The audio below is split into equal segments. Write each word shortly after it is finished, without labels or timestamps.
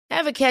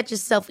Ever catch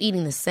yourself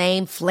eating the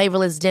same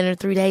flavorless dinner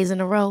 3 days in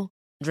a row?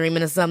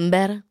 Dreaming of something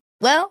better?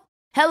 Well,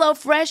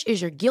 HelloFresh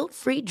is your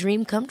guilt-free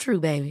dream come true,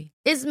 baby.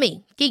 It's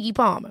me, Keke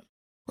Palmer.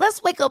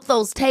 Let's wake up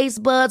those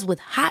taste buds with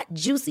hot,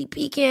 juicy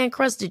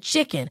pecan-crusted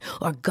chicken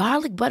or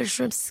garlic butter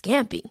shrimp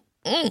scampi.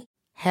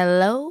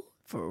 Hello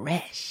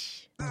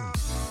Fresh.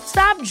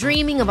 Stop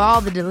dreaming of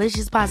all the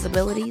delicious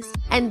possibilities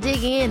and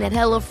dig in at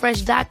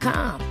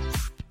HelloFresh.com.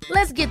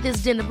 Let's get this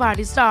dinner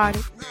party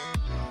started.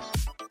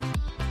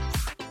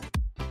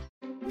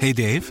 Hey,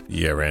 Dave.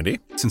 Yeah, Randy.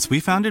 Since we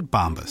founded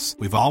Bombas,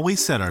 we've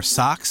always said our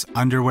socks,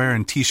 underwear,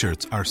 and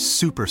T-shirts are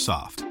super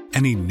soft.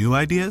 Any new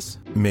ideas?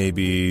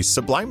 Maybe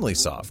sublimely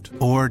soft.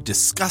 Or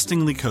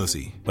disgustingly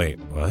cozy. Wait,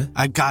 what?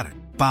 I got it.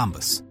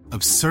 Bombas.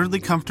 Absurdly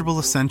comfortable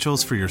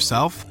essentials for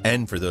yourself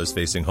and for those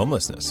facing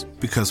homelessness.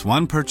 Because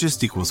one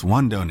purchased equals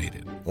one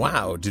donated.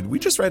 Wow, did we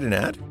just write an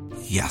ad?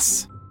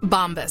 Yes.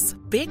 Bombas.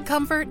 Big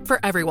comfort for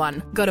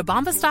everyone. Go to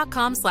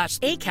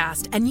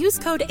bombas.com/ACAST and use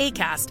code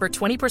ACAST for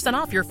 20%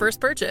 off your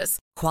first purchase.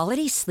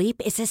 Quality sleep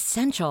is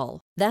essential.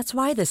 That's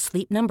why the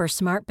Sleep Number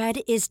Smart Bed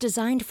is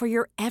designed for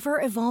your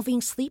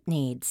ever-evolving sleep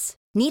needs.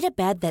 Need a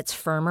bed that's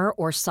firmer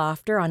or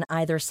softer on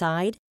either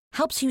side?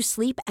 Helps you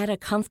sleep at a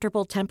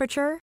comfortable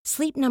temperature?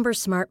 Sleep Number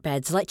Smart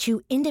Beds let you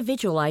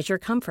individualize your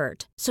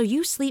comfort, so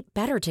you sleep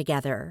better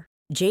together.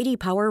 J.D.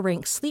 Power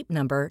ranks Sleep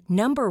Number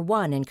number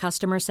 1 in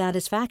customer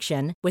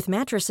satisfaction with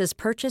mattresses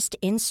purchased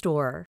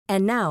in-store.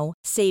 And now,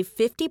 save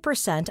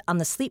 50% on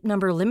the Sleep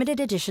Number Limited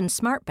Edition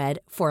Smart Bed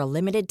for a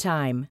limited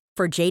time.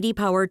 For J.D.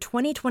 Power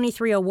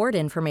 2023 award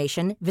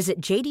information, visit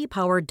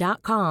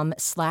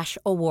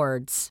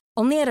jdpower.com/awards.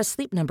 Only at a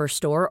Sleep Number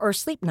store or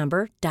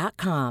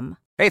sleepnumber.com.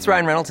 Hey, it's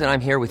Ryan Reynolds, and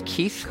I'm here with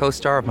Keith,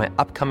 co-star of my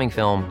upcoming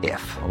film,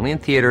 If, only in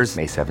theaters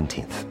May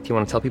 17th. Do you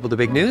want to tell people the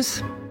big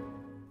news?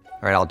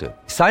 All right, I'll do it.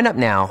 Sign up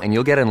now and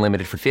you'll get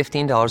unlimited for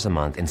 $15 a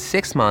month and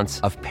 6 months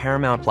of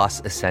Paramount Plus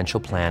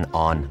Essential Plan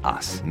on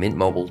us.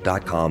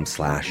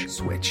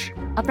 MintMobile.com/switch.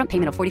 Upfront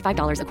payment of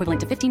 $45 equivalent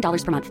to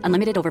 $15 per month.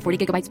 Unlimited over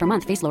 40 gigabytes per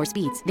month. Face lower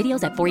speeds.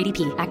 Videos at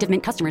 480p. Active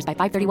Mint customers by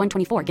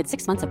 531.24 get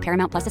 6 months of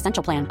Paramount Plus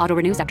Essential Plan. Auto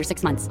renews after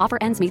 6 months. Offer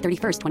ends May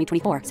 31st,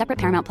 2024. Separate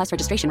Paramount Plus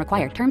registration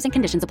required. Terms and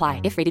conditions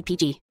apply if rated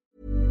PG.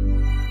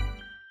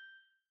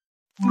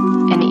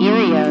 An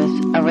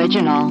Erios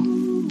original.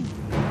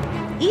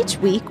 Each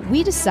week,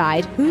 we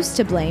decide who's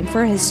to blame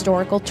for a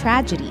historical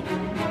tragedy.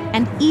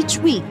 And each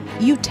week,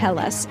 you tell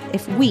us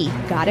if we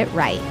got it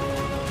right.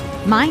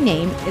 My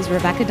name is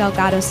Rebecca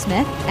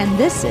Delgado-Smith, and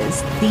this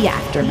is The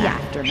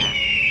Aftermath.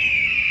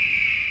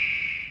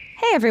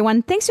 Hey,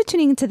 everyone. Thanks for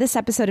tuning into this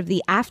episode of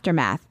The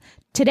Aftermath.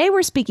 Today,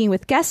 we're speaking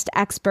with guest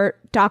expert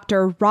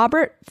Dr.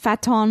 Robert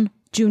Fatton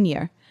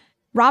Jr.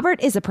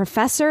 Robert is a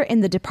professor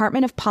in the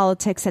Department of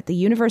Politics at the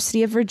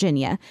University of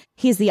Virginia.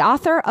 He is the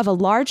author of a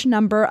large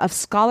number of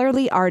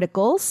scholarly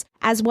articles,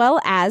 as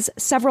well as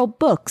several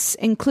books,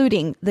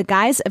 including The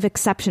Guise of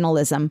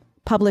Exceptionalism,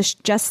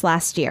 published just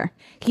last year.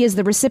 He is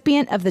the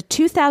recipient of the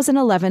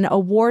 2011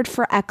 Award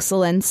for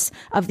Excellence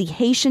of the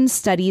Haitian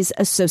Studies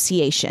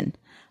Association.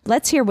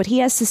 Let's hear what he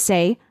has to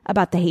say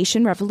about the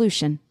Haitian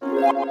Revolution.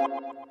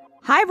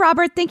 Hi,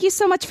 Robert. Thank you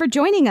so much for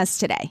joining us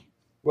today.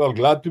 Well,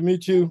 glad to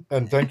meet you,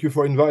 and thank you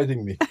for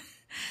inviting me.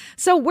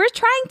 So we're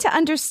trying to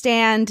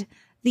understand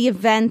the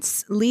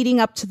events leading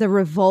up to the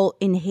revolt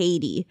in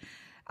Haiti.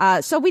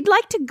 So we'd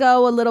like to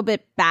go a little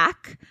bit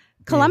back.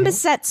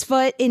 Columbus sets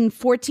foot in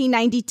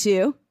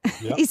 1492.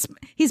 Yep.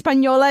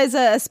 Hispaniola is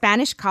a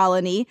Spanish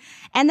colony.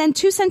 And then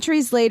 2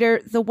 centuries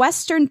later, the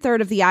western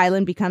third of the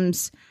island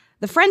becomes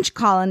the French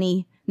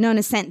colony known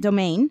as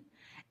Saint-Domingue.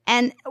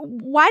 And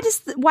why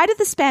did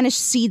the Spanish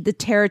cede the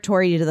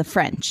territory to the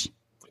French?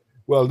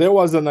 Well, there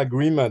was an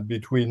agreement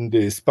between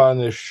the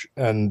Spanish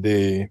and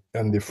the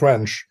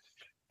French,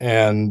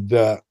 and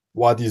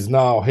what is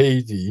now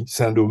Haiti,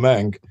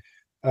 Saint-Domingue,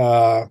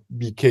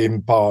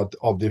 became part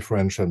of the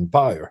French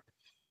Empire.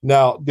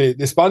 Now,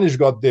 the Spanish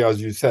got there,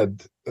 as you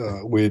said,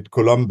 with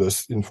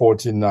Columbus in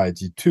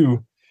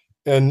 1492,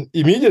 and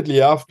immediately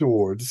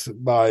afterwards,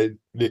 by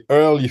the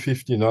early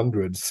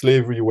 1500s,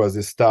 slavery was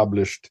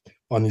established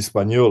on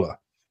Hispaniola.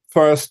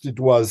 First, it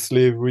was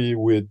slavery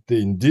with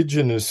the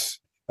indigenous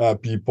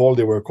people.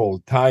 They were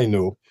called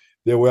Taino.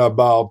 There were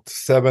about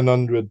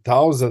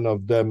 700,000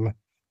 of them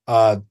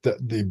at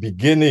the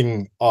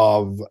beginning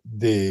of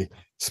the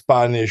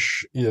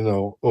Spanish,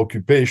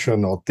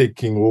 occupation or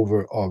taking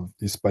over of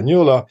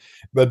Hispaniola.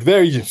 But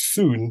very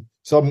soon,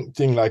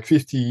 something like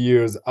 50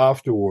 years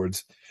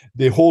afterwards,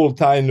 the whole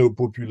Taino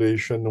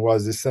population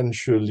was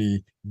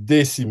essentially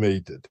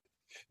decimated.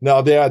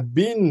 Now, there had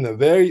been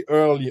very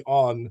early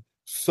on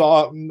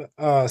some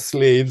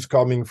slaves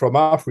coming from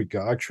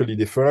Africa. Actually,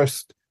 the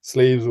first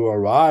slaves who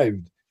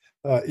arrived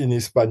in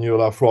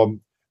Hispaniola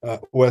from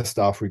West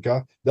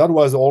Africa. That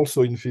was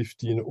also in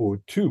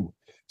 1502.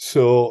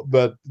 So,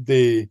 but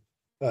the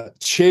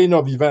chain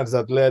of events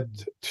that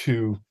led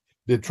to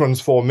the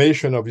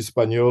transformation of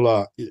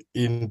Hispaniola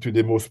into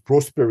the most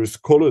prosperous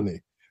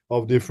colony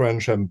of the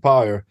French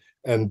Empire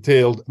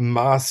entailed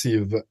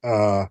massive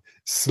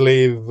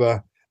slave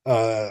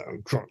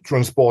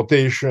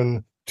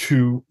transportation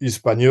to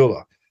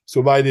Hispaniola.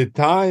 So by the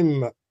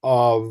time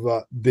of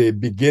the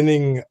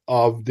beginning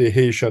of the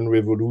Haitian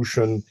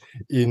Revolution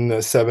in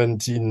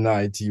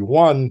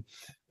 1791,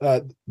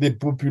 the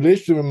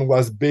population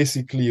was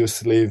basically a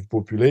slave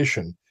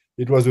population.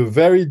 It was a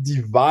very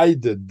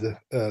divided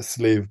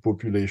slave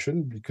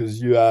population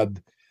because you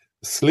had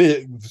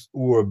slaves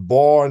who were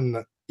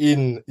born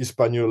in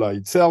Hispaniola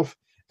itself,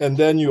 and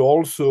then you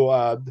also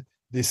had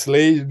the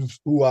slaves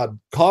who had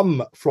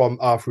come from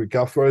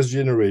Africa, first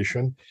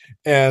generation,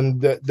 and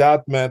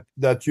that meant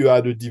that you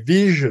had a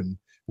division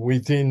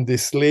within the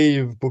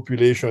slave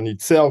population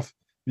itself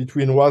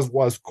between what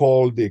was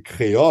called the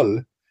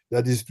Creole,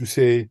 that is to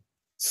say,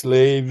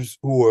 slaves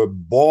who were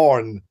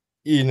born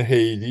in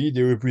Haiti,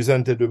 they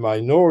represented a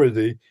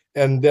minority,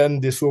 and then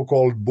the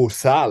so-called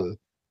Bosal,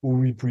 who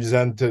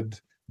represented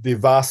the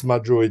vast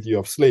majority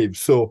of slaves.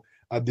 So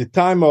at the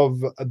time of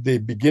the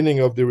beginning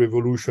of the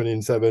revolution in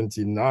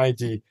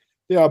 1790,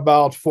 there are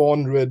about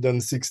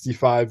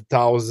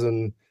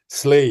 465,000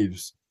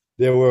 slaves.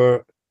 There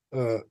were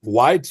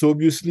whites,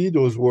 obviously,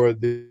 those were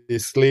the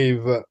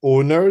slave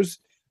owners,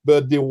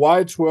 but the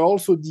whites were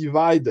also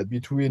divided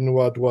between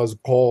what was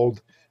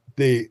called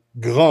the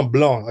Grand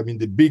Blanc, I mean,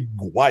 the big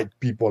white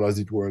people, as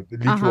it were, the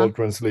literal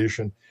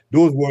translation.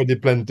 Those were the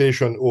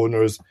plantation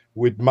owners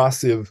with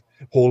massive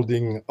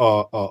holding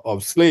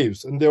of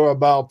slaves. And there were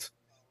about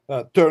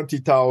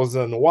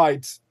 30,000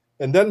 whites.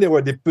 And then there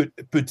were the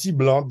Petit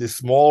Blancs, the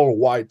small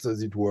whites,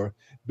 as it were.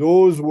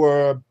 Those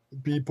were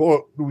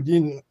people who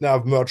didn't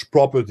have much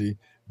property,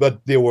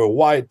 but they were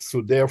white,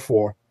 so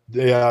therefore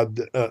they had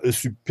a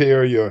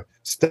superior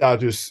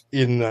status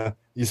in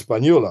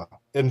Hispaniola.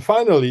 And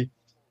finally,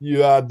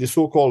 you had the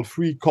so-called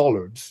free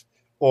coloreds,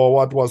 or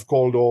what was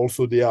called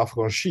also the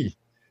affranchis.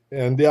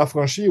 And the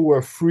affranchis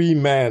were free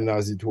men,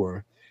 as it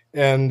were.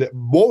 And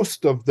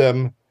most of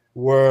them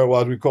were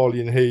what we call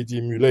in Haiti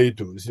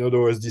mulattoes, in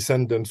other words,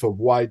 descendants of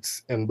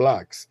whites and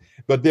blacks.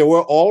 But there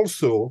were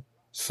also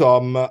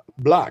some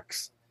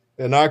blacks.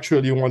 And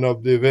actually, one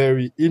of the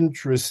very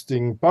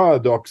interesting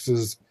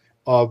paradoxes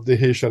of the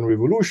Haitian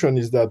Revolution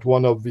is that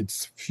one of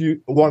its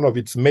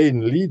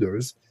main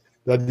leaders,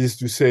 that is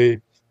to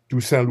say,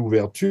 Toussaint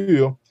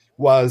Louverture,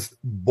 was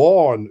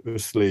born a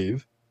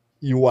slave.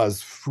 He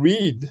was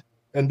freed,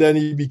 and then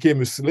he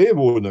became a slave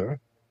owner.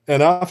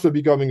 And after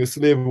becoming a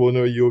slave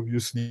owner, he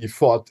obviously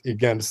fought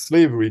against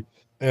slavery,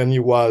 and he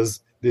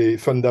was the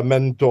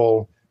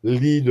fundamental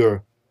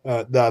leader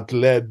that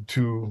led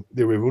to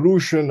the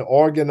revolution,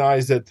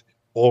 organized it,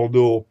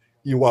 although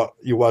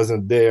he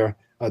wasn't there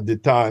at the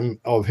time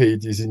of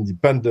Haiti's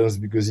independence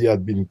because he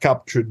had been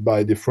captured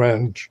by the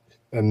French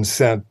and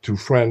sent to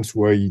France,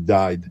 where he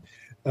died.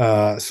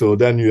 So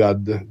then you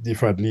had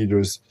different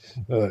leaders,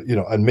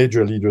 and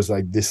major leaders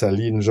like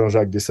Dessalines,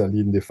 Jean-Jacques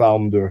Dessalines, the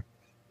founder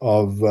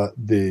of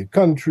the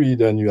country.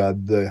 Then you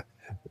had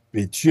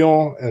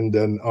Pétion, and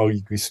then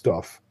Henri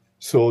Christophe.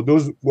 So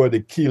those were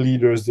the key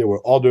leaders. There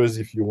were others,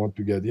 if you want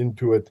to get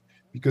into it,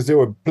 because there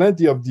were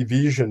plenty of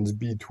divisions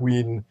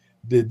between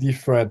the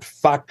different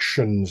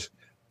factions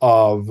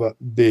of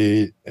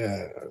the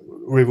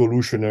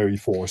revolutionary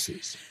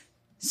forces.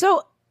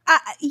 So,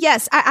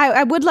 yes,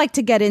 I would like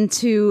to get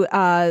into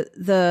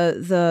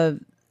the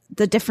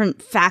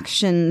different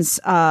factions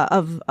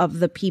of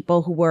the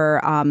people who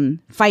were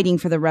fighting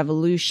for the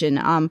revolution.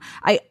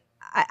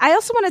 I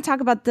also want to talk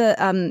about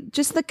the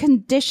just the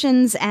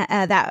conditions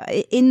that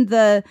in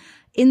the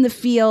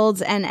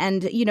fields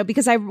and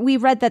because we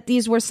read that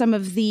these were some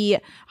of the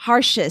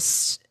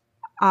harshest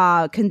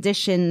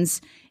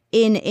conditions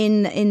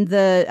in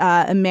the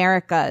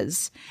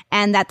Americas,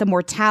 and that the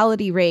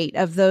mortality rate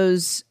of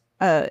those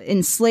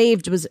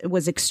enslaved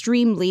was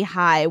extremely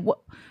high.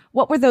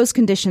 What were those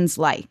conditions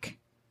like?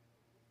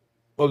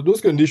 Well,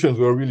 those conditions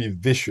were really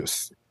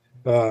vicious,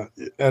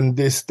 and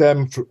they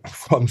stem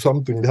from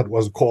something that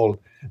was called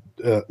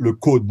le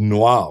Code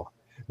Noir,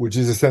 which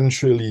is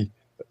essentially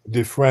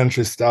the French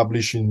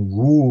establishing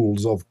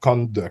rules of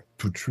conduct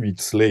to treat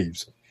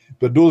slaves.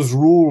 But those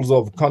rules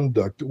of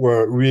conduct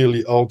were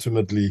really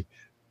ultimately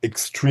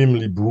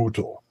extremely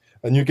brutal.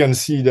 And you can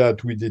see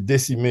that with the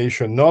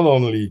decimation not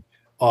only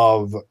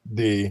of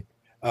the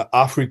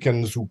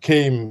Africans who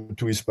came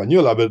to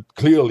Hispaniola, but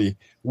clearly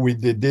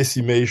with the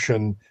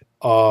decimation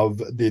of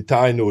the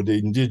Taino, the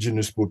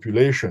indigenous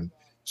population.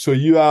 So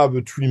you have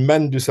a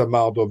tremendous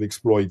amount of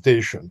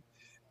exploitation.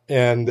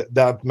 And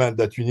that meant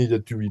that you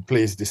needed to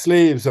replace the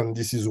slaves. And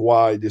this is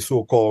why the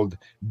so-called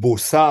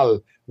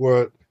Bosal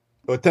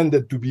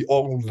tended to be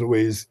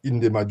always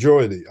in the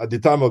majority. At the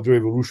time of the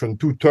revolution,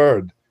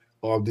 2/3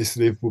 of the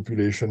slave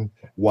population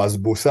was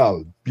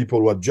Bosal,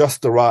 people who had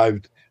just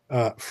arrived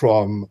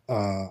from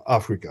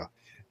Africa.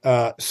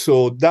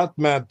 So that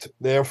meant,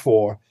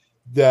 therefore,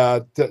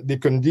 that the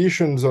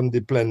conditions on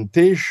the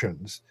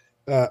plantations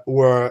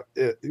were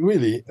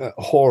really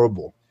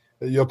horrible.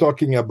 You're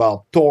talking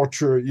about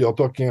torture. You're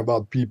talking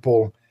about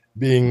people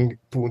being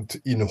put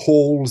in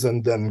holes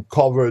and then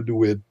covered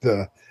with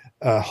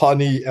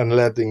honey and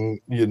letting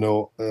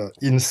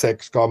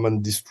insects come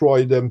and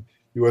destroy them.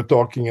 You were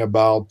talking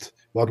about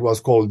what was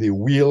called the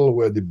wheel,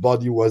 where the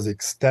body was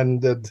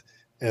extended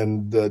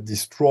and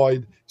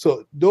destroyed.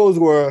 So those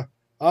were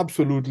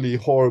absolutely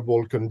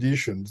horrible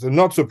conditions. And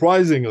not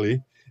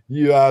surprisingly,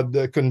 you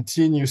had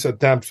continuous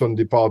attempts on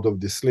the part of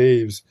the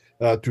slaves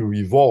to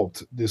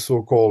revolt. The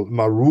so-called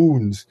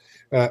Maroons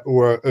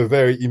were a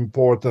very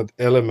important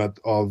element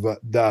of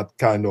that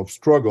kind of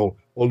struggle,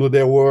 although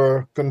there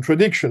were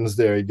contradictions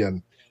there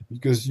again,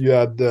 because you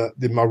had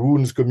the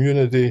Maroons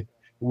community,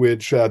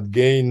 which had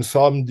gained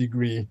some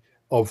degree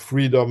of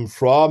freedom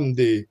from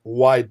the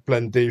white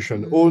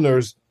plantation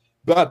owners,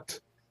 but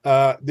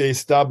they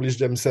established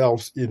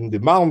themselves in the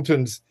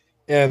mountains,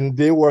 and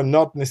they were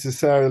not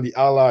necessarily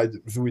allied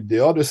with the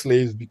other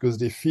slaves because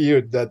they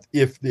feared that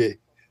if they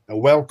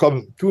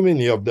welcomed too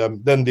many of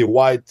them, then the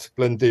white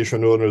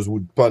plantation owners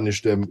would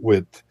punish them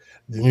with,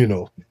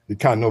 the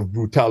kind of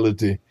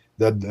brutality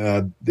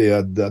that they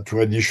had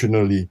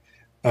traditionally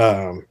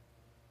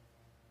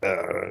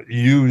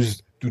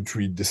used to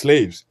treat the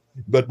slaves.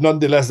 But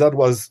nonetheless, that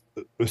was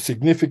a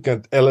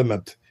significant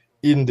element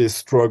in this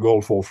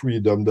struggle for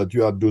freedom, that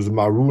you had those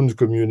Maroons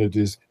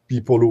communities,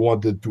 people who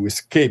wanted to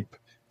escape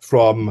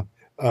from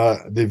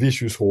the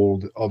vicious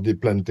hold of the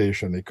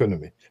plantation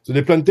economy. So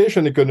the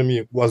plantation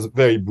economy was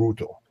very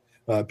brutal.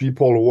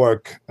 People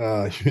work,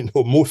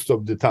 most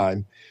of the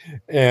time,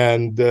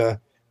 and there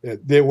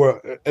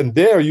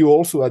you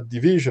also had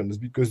divisions,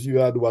 because you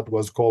had what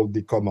was called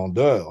the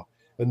commandeur,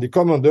 and the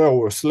commandeur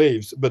were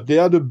slaves, but they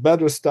had a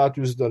better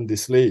status than the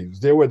slaves.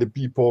 They were the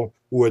people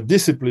who were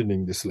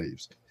disciplining the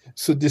slaves.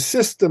 So the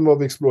system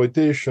of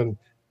exploitation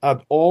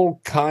at all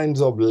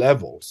kinds of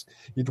levels.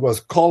 It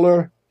was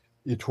color,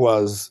 it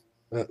was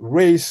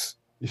race,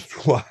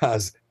 it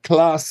was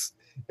class,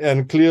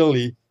 and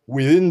clearly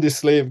within the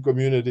slave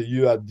community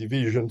you had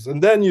divisions.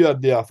 And then you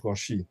had the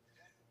affranchis.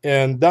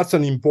 And that's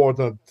an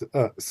important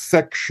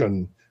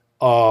section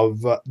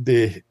of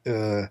the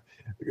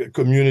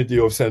community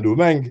of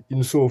Saint-Domingue,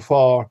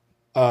 insofar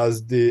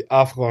as the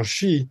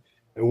affranchis,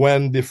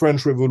 when the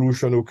French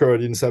Revolution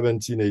occurred in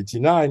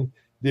 1789,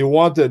 they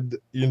wanted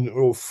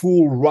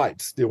full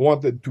rights. They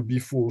wanted to be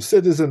full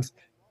citizens,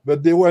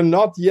 but they were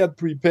not yet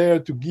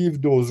prepared to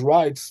give those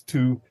rights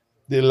to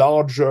the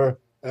larger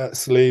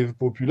slave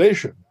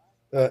population.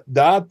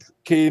 That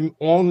came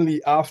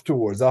only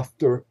afterwards,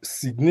 after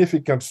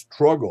significant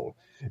struggle.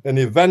 And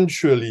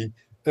eventually,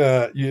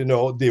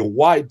 the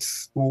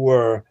whites, who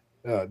were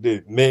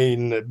the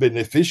main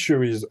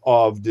beneficiaries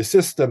of the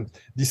system,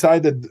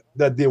 decided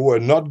that they were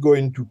not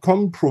going to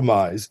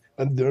compromise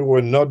and they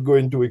were not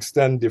going to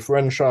extend the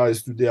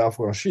franchise to the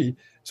affranchis.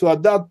 So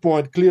at that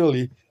point,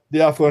 clearly, the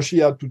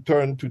affranchis had to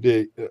turn to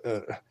the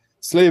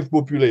slave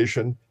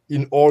population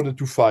in order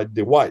to fight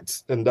the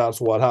whites, and that's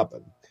what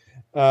happened.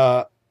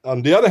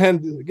 On the other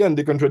hand, again,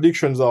 the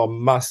contradictions are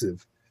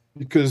massive,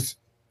 because,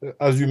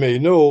 as you may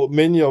know,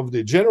 many of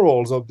the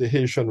generals of the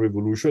Haitian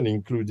Revolution,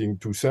 including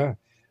Toussaint,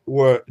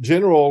 were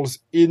generals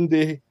in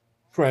the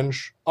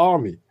French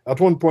army. At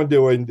one point, they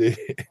were in the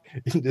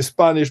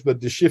Spanish, but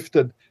they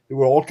shifted. There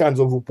were all kinds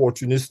of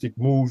opportunistic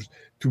moves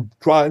to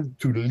try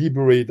to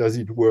liberate, as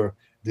it were,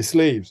 the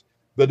slaves.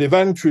 But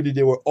eventually,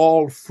 they were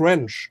all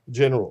French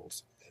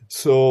generals.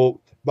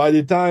 So by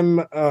the time,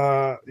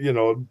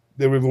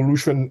 the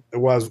revolution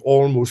was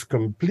almost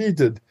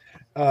completed,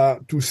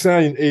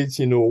 Toussaint in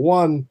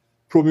 1801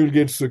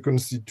 promulgates a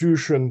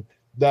constitution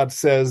that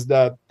says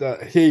that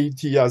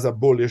Haiti has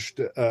abolished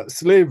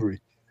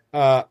slavery.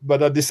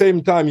 But at the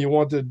same time, he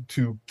wanted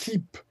to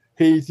keep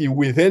Haiti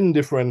within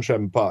the French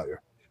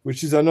Empire,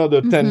 which is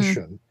another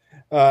tension.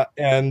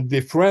 And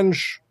the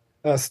French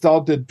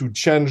started to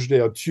change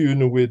their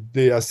tune with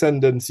the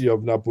ascendancy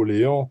of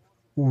Napoleon,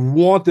 who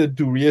wanted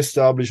to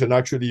reestablish and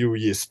actually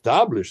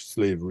reestablish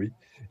slavery.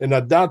 And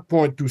at that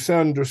point,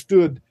 Toussaint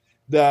understood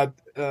that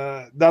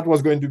that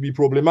was going to be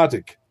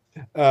problematic.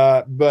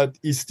 But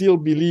he still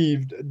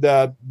believed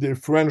that the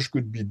French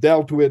could be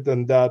dealt with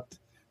and that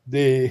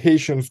the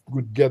Haitians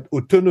could get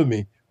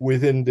autonomy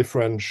within the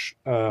French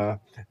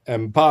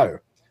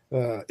Empire.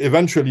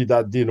 Eventually,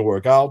 that didn't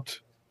work out.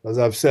 As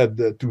I've said,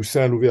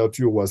 Toussaint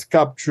Louverture was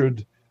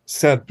captured,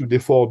 sent to the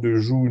Fort de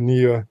Joux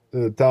near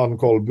a town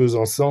called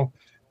Besançon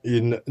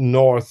in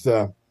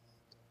northeast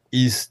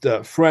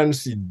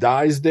France. He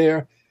dies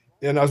there.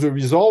 And as a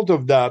result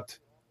of that,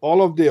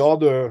 all of the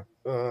other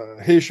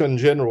Haitian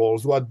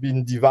generals who had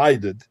been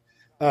divided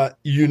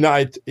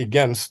unite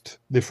against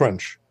the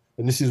French.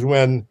 And this is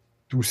when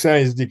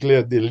Toussaint is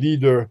declared the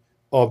leader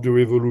of the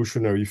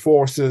revolutionary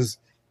forces,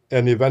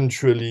 and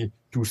eventually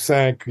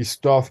Toussaint,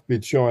 Christophe,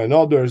 Pétion, and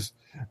others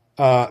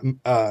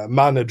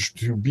managed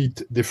to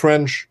beat the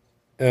French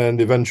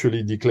and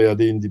eventually declare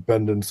the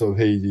independence of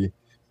Haiti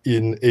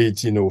in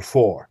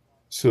 1804.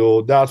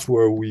 So that's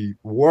where we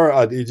were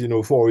at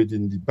 1804 with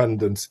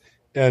independence,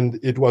 and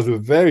it was a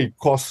very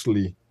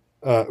costly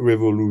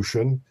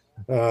revolution.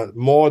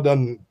 More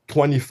than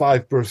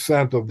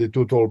 25% of the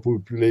total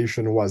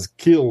population was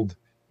killed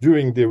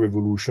during the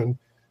revolution.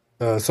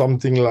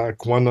 Something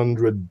like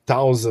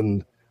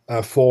 100,000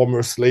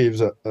 former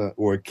slaves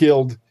were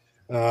killed.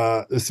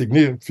 a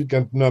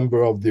significant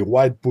number of the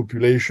white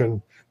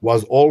population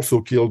was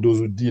also killed, those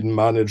who didn't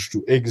manage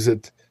to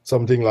exit.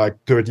 Something like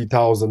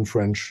 30,000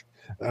 French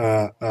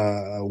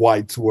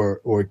whites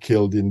were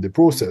killed in the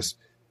process.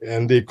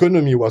 And the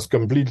economy was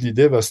completely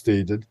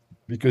devastated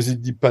because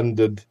it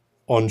depended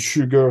on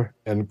sugar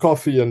and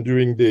coffee. And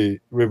during the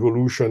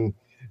revolution,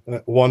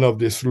 one of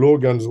the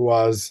slogans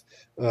was,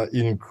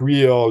 in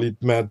Creole,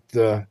 it meant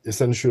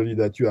essentially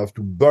that you have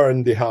to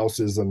burn the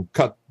houses and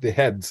cut the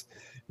heads.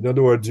 In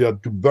other words, you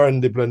had to burn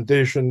the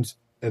plantations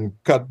and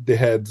cut the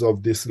heads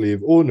of the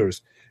slave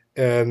owners.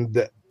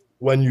 And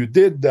when you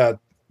did that,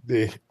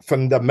 the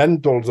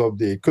fundamentals of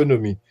the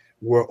economy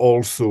were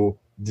also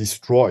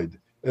destroyed.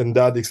 And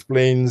that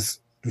explains,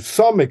 to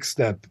some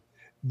extent,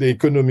 the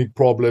economic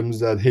problems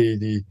that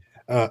Haiti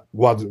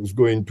was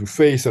going to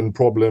face, and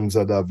problems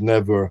that have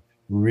never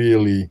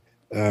really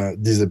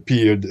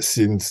disappeared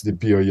since the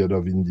period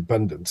of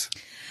independence.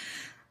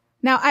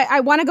 Now, I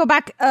want to go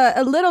back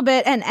a little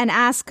bit and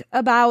ask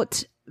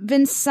about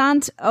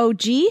Vincent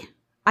Oggi.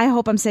 I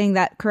hope I'm saying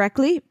that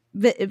correctly.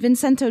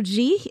 Vincent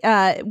Oggi.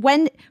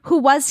 Who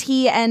was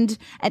he? And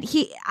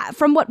he,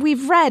 from what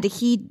we've read,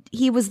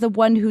 he was the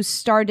one who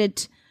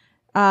started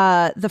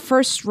the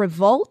first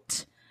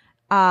revolt.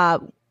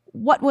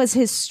 What was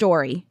his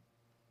story?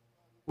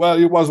 Well,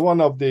 he was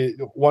one of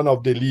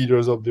the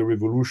leaders of the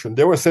revolution.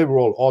 There were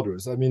several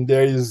others. I mean,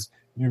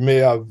 you may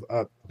have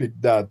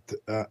picked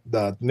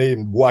that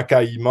name,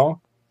 Wakaima,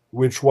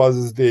 which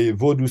was the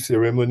voodoo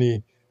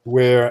ceremony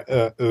where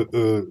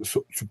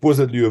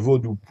supposedly a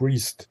voodoo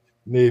priest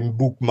named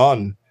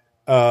Boukman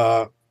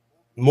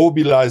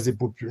mobilized the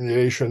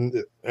population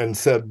and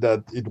said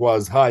that it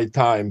was high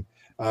time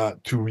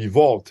to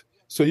revolt.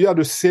 So you had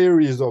a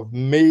series of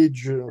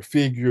major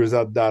figures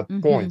at that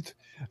point.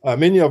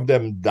 Many of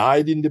them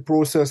died in the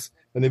process,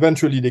 and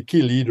eventually the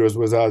key leaders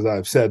was, as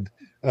I've said,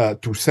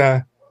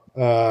 Toussaint,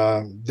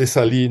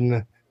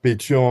 Dessalines,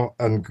 Pétion,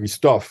 and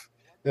Christophe.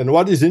 And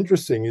what is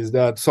interesting is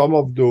that some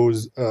of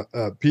those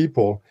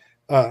people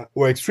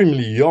were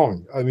extremely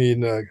young. I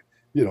mean,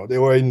 they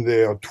were in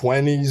their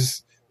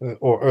 20s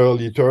or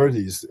early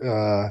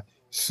 30s.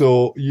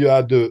 So you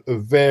had a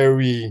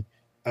very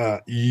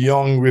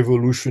young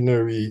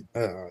revolutionary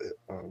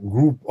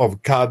group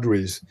of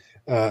cadres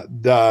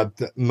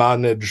that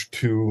managed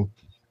to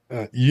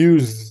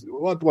use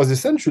what was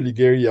essentially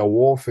guerrilla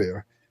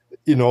warfare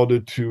in order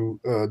to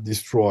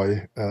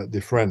destroy the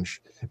French.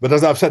 But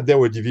as I've said, there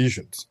were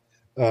divisions.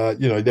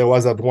 There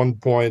was at one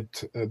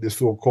point the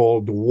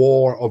so-called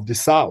War of the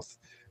South,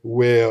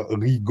 where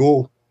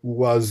Rigaud, who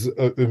was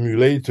a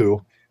mulatter,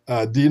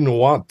 didn't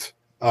want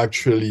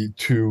actually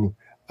to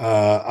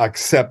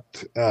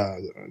accept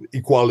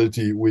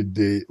equality with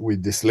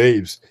the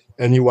slaves,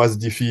 and he was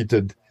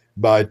defeated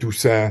by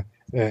Toussaint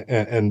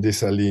and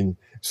Dessalines.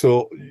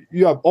 So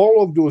you have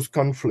all of those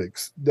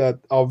conflicts that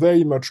are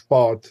very much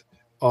part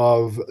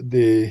of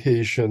the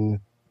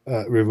Haitian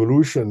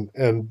revolution.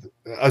 And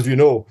as you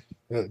know,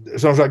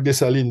 Jean-Jacques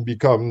Dessalines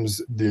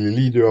becomes the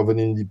leader of an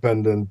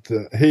independent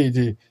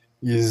Haiti.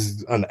 He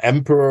is an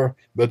emperor,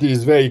 but he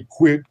is very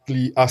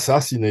quickly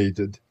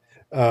assassinated.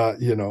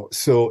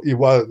 So he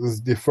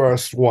was the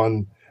first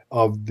one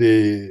of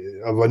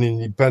an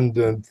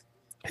independent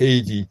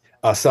Haiti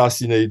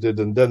assassinated,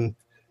 and then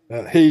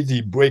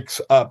Haiti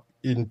breaks up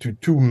into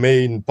two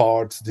main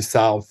parts, the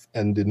South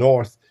and the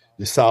North.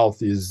 The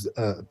South is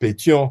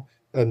Pétion,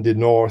 and the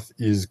North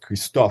is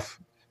Christophe.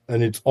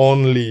 And it's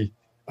only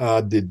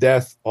the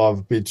death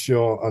of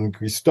Pétion and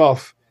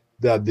Christophe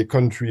that the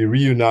country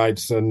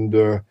reunites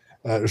under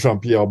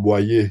Jean-Pierre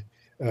Boyer.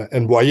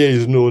 And Boyer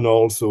is known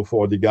also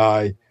for the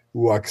guy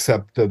who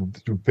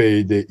accepted to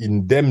pay the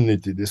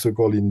indemnity, the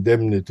so-called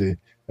indemnity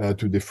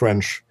to the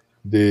French,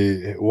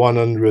 the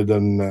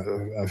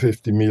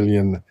 150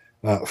 million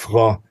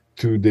francs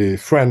to the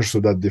French, so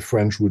that the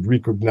French would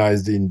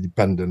recognize the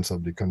independence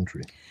of the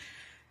country.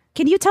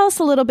 Can you tell us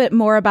a little bit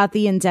more about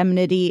the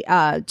indemnity?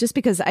 Just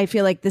because I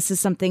feel like this is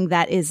something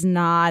that is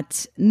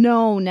not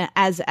known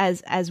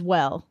as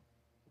well.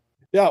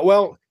 Yeah,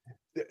 well,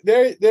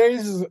 there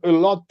is a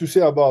lot to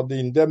say about the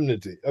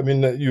indemnity. I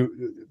mean,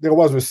 there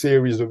was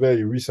a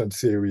very recent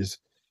series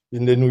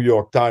in the New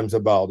York Times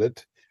about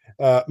it.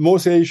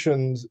 Most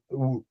Haitians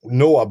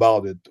know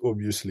about it,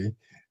 obviously.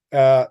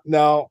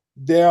 Now,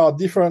 there are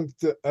different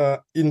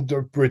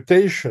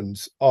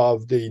interpretations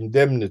of the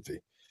indemnity.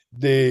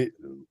 The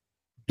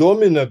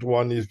dominant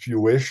one, if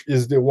you wish,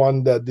 is the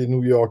one that the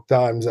New York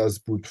Times has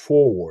put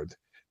forward.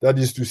 That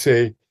is to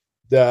say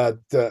that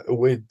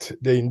with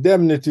the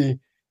indemnity,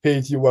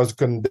 Haiti was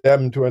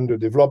condemned to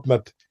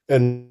underdevelopment,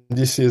 and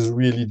this is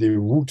really the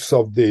roots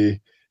of the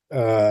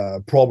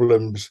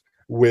problems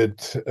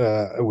with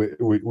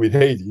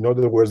Haiti. In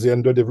other words, the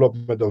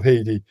underdevelopment of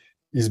Haiti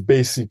is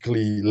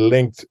basically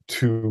linked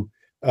to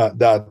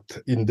that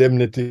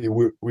indemnity,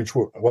 which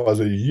was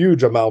a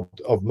huge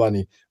amount of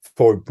money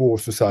for a poor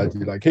society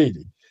like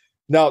Haiti.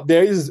 Now,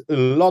 there is a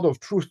lot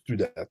of truth to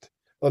that.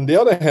 On the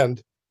other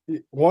hand,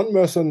 one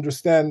must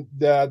understand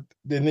that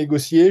the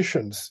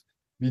negotiations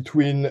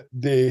between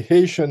the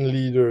Haitian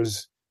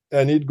leaders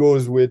and it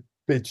goes with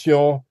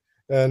Pétion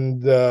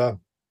and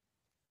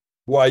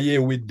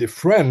Boyer with the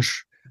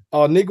French,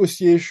 are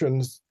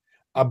negotiations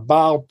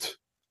about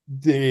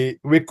the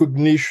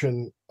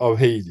recognition of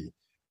Haiti.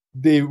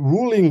 The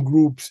ruling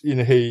groups in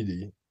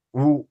Haiti,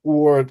 who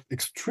were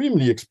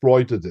extremely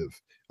exploitative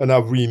and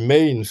have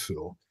remained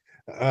so,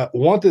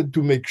 wanted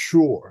to make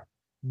sure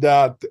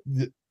that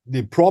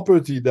the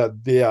property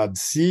that they had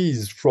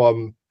seized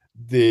from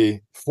the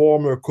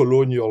former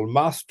colonial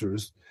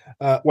masters,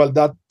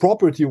 that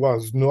property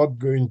was not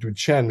going to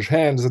change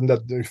hands, and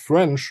that the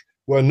French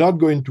were not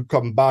going to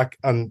come back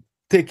and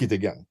take it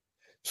again.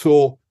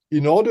 So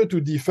in order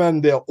to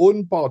defend their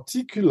own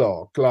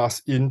particular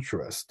class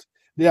interest,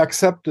 they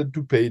accepted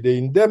to pay the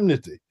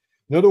indemnity.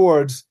 In other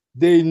words,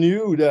 they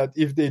knew that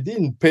if they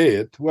didn't pay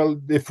it, well,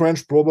 the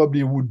French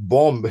probably would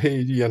bomb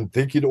Haiti and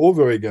take it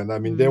over again. I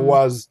mean, there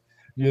was,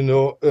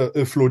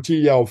 a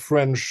flotilla of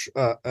French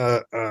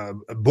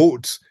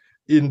boats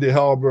in the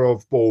harbor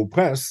of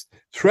Port-au-Prince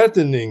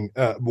threatening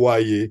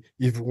Boyer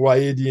if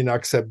Boyer didn't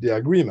accept the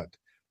agreement.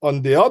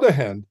 On the other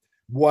hand,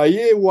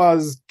 Boyer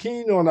was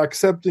keen on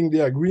accepting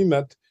the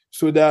agreement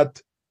so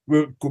that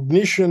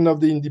recognition of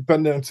the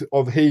independence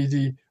of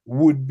Haiti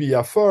would be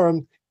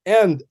affirmed,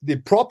 and the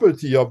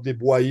property of the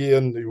Boyer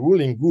and the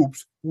ruling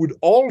groups would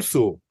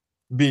also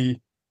be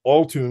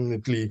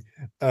ultimately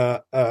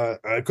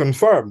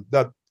confirmed,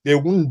 that they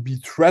wouldn't be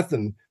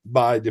threatened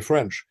by the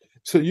French.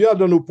 So you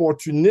had an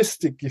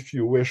opportunistic, if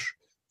you wish,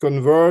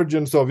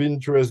 convergence of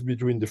interest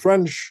between the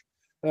French,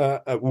 who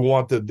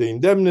wanted the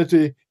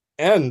indemnity,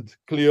 and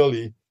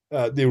clearly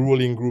the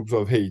ruling groups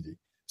of Haiti.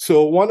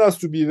 So one has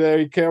to be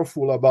very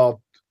careful about,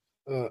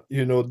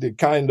 the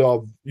kind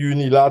of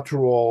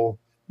unilateral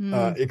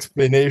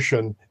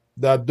explanation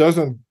that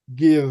doesn't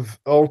give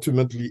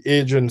ultimately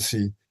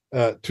agency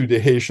to the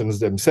Haitians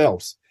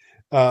themselves.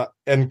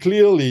 And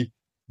clearly,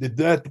 the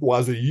debt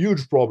was a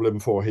huge problem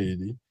for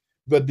Haiti,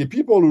 but the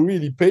people who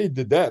really paid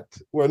the debt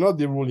were not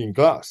the ruling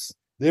class.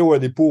 They were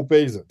the poor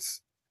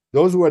peasants.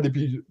 Those were the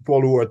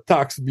people who were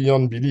taxed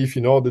beyond belief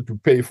in order to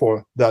pay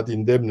for that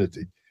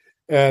indemnity.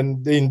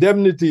 And the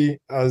indemnity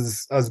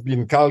has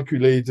been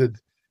calculated,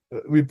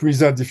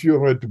 represent, if you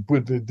were to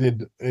put it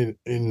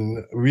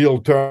in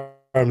real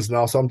terms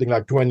now, something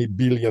like $20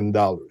 billion.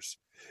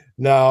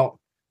 Now,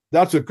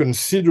 that's a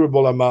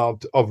considerable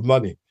amount of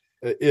money.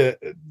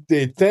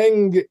 The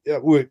thing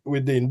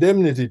with the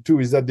indemnity,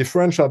 too, is that the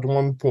French at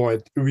one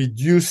point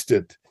reduced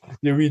it.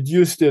 They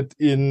reduced it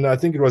in, I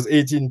think it was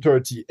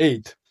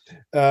 1838,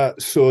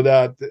 so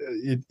that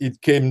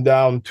it came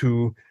down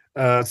to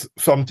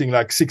something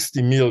like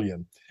 60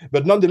 million.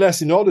 But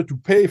nonetheless, in order to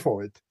pay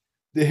for it,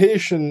 the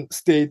Haitian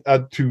state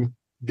had to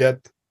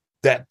get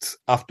debt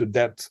after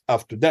debt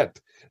after debt.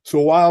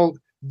 So while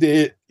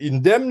the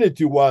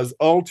indemnity was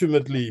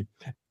ultimately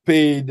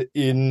paid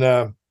in,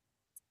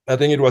 I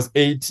think it was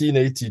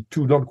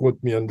 1882, don't quote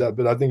me on that,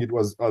 but I think it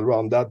was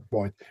around that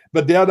point.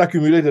 But they had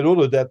accumulated all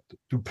the debt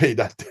to pay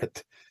that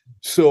debt.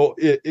 So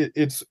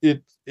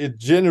it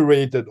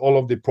generated all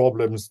of the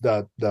problems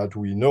that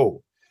we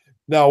know.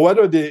 Now,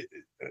 whether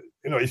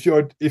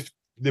if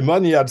the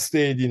money had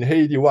stayed in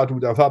Haiti, what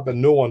would have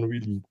happened? No one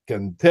really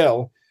can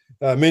tell.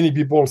 Many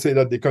people say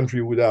that the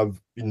country would have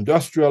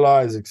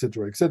industrialized, et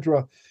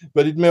cetera,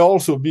 but it may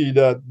also be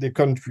that the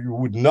country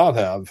would not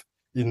have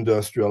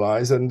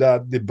industrialized, and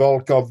that the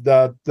bulk of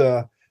that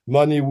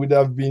money would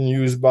have been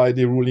used by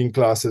the ruling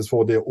classes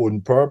for their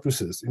own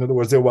purposes. In other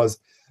words, there was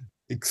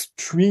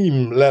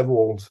extreme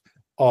levels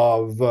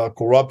of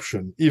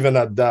corruption even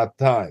at that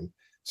time.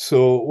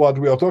 So what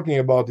we are talking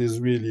about is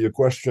really a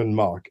question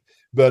mark,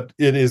 but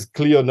it is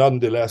clear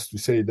nonetheless to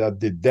say that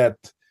the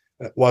debt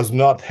was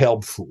not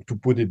helpful, to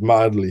put it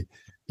mildly,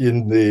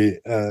 in the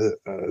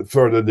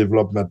further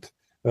development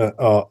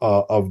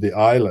of the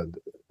island.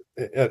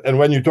 And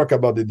when you talk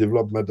about the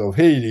development of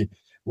Haiti,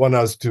 one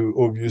has to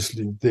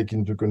obviously take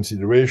into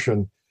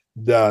consideration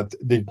that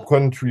the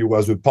country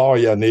was a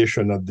pariah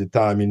nation at the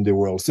time in the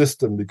world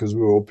system, because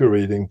we were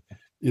operating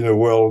in a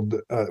world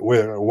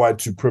where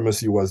white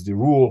supremacy was the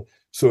rule.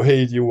 So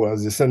Haiti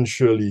was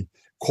essentially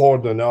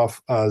cordoned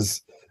off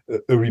as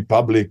a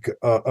republic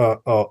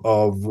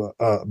of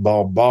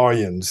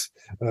barbarians.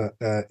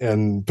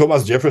 And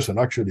Thomas Jefferson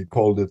actually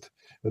called it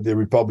the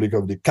Republic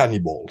of the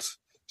Cannibals.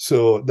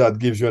 So that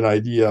gives you an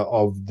idea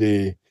of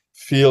the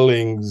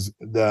feelings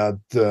that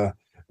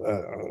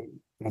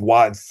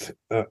white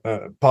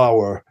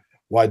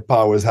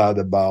powers had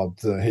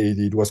about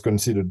Haiti. It was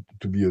considered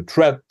to be a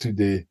threat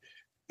to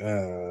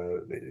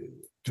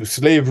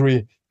slavery.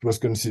 It was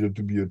considered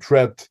to be a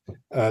threat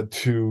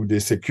to the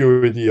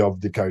security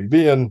of the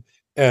Caribbean,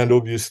 and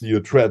obviously a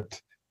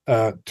threat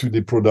to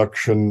the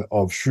production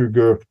of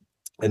sugar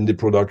and the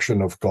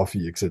production of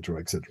coffee, et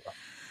cetera, et cetera.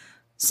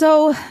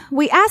 So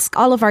we ask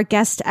all of our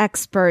guest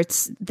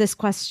experts this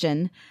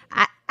question.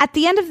 At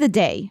the end of the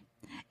day,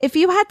 if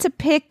you had to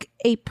pick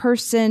a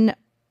person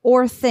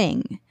or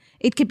thing,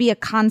 it could be a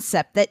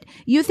concept that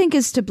you think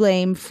is to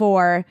blame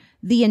for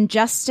the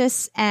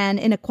injustice and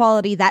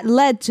inequality that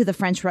led to the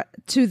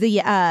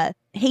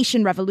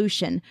Haitian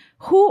Revolution.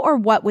 Who or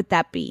what would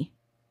that be?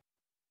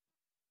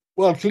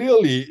 Well,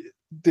 clearly,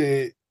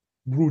 the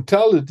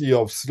brutality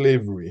of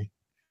slavery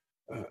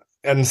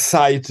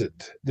incited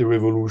the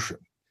revolution.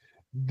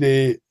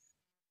 The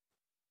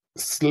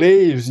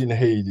slaves in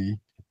Haiti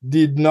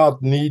did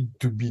not need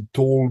to be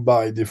told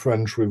by the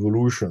French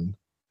Revolution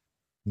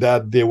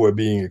that they were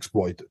being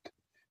exploited.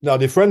 Now,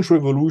 the French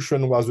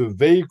Revolution was a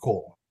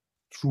vehicle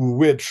through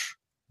which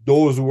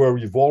those who were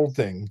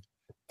revolting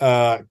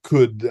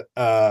could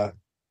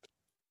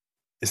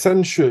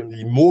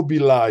essentially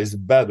mobilize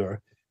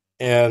better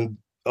and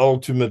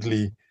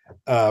ultimately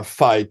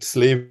fight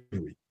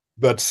slavery.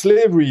 But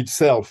slavery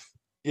itself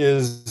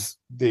is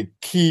the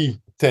key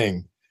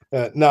thing.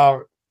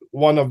 Now,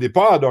 one of the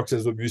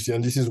paradoxes, obviously,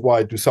 and this is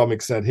why to some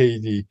extent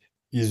Haiti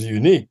is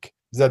unique,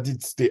 is that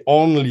it's the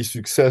only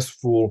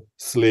successful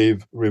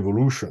slave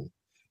revolution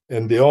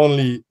and the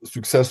only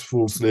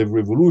successful slave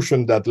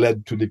revolution that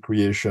led to the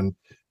creation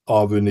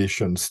of a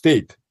nation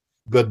state.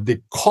 But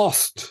the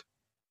cost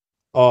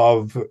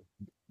of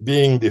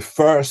being the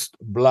first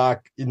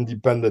Black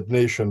independent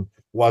nation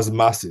was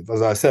massive.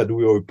 As I said,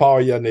 we were a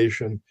pariah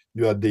nation.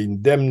 You had the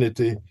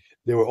indemnity.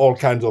 There were all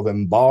kinds of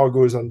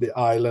embargoes on the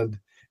island,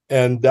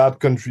 and that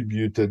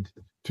contributed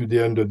to the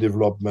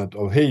underdevelopment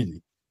of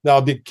Haiti. Now,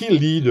 the key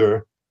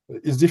leader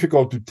is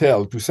difficult to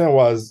tell. Toussaint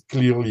was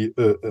clearly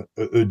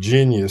a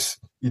genius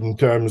in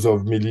terms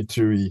of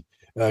military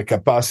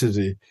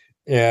capacity,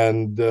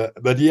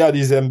 but he had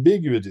his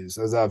ambiguities,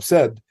 as I've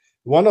said.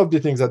 One of the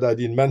things that I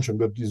didn't mention,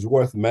 but is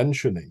worth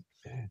mentioning,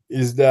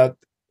 is that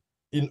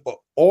in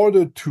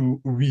order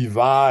to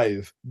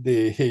revive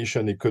the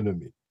Haitian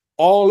economy,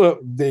 all of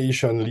the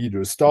Haitian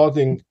leaders,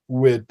 starting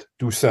with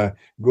Toussaint,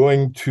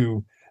 going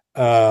to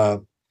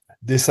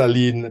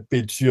Dessalines,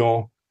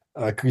 Pétion,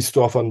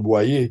 Christophe and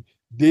Boyer,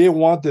 they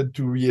wanted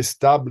to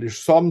reestablish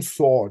some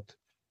sort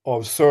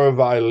of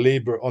servile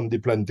labor on the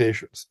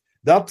plantations.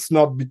 That's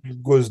not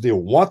because they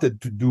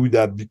wanted to do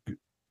that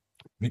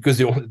because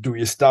they wanted to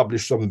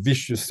reestablish some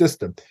vicious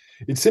system.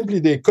 It's simply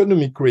the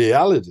economic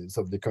realities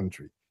of the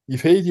country.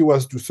 If Haiti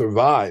was to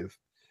survive,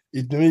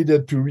 it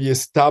needed to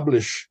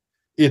reestablish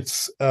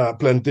its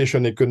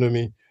plantation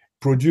economy,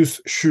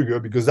 produce sugar,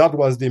 because that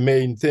was the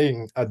main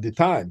thing at the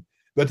time.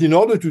 But in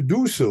order to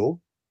do so,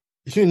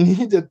 you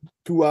needed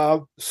to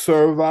have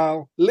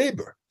servile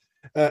labor.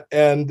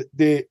 And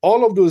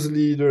all of those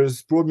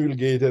leaders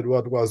promulgated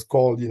what was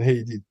called in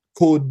Haiti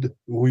Code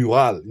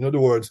Rural, in other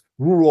words,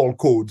 rural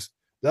codes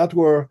that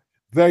were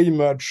very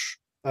much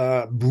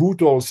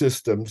brutal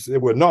systems. They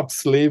were not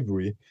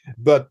slavery,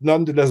 but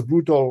nonetheless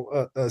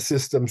brutal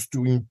systems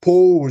to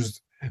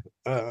impose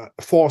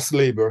forced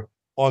labor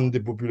on the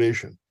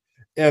population.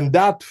 And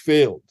that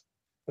failed.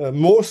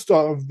 Most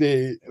of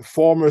the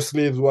former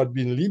slaves who had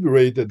been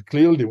liberated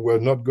clearly were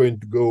not going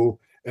to go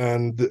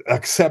and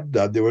accept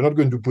that. They were not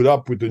going to put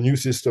up with a new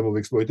system of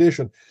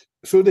exploitation.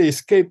 So they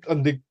escaped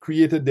and they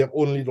created their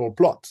own little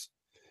plots.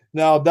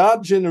 Now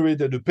that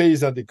generated a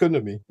peasant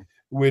economy,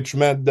 which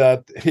meant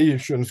that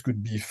Haitians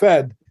could be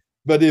fed,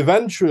 but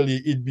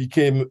eventually it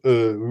became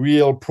a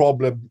real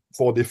problem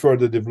for the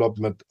further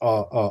development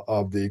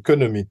of the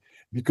economy,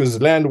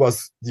 because land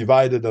was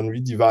divided and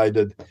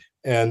redivided,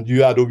 and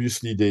you had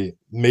obviously the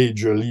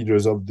major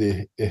leaders of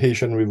the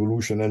Haitian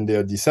Revolution and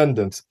their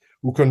descendants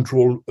who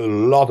controlled a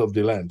lot of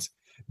the lands.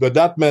 But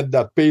that meant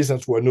that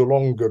peasants were no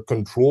longer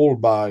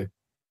controlled by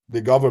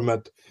the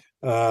government.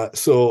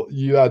 So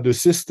you had a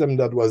system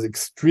that was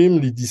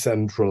extremely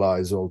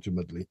decentralized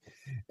ultimately.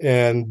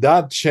 And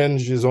that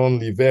change is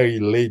only very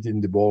late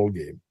in the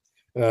ballgame.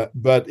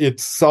 But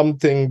it's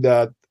something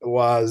that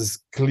was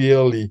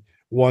clearly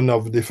one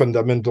of the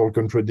fundamental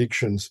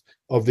contradictions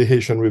of the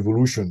Haitian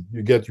Revolution.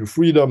 You get your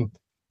freedom,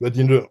 but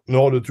in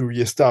order to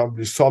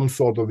reestablish some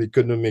sort of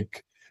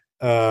economic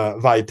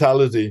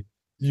vitality,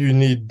 you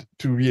need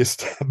to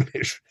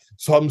reestablish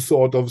some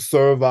sort of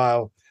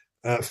servile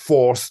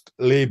forced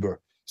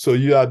labor. So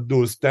you had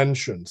those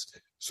tensions.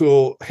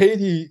 So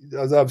Haiti,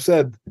 as I've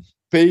said,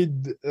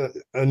 paid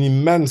an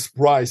immense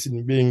price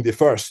in being the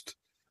first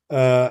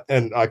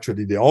and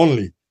actually the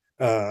only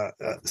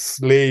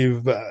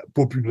slave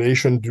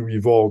population to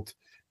revolt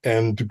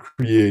and to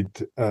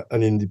create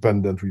an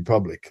independent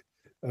republic.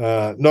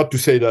 Not to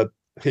say that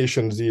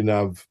Haitians didn't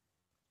have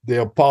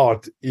their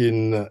part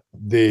in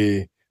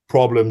the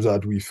problems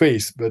that we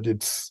face, but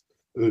it's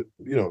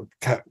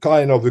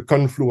kind of a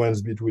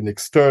confluence between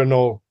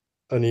external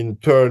and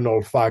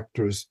internal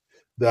factors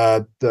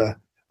that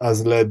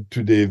has led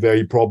to the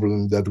very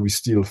problem that we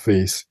still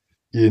face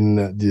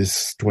in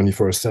this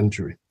 21st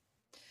century.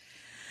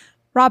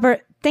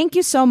 Robert, thank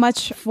you so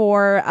much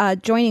for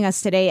joining us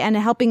today and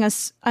helping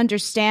us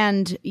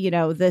understand,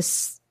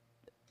 this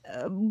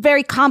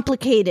very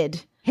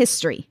complicated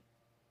history.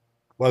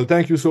 Well,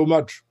 thank you so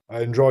much.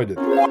 I enjoyed it.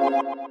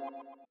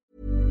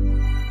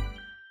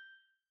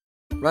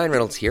 Ryan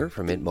Reynolds here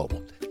from Mint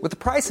Mobile. With the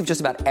price of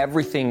just about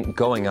everything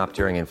going up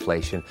during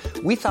inflation,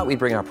 we thought we'd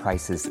bring our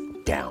prices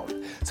down.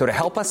 So to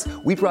help us,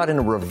 we brought in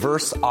a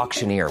reverse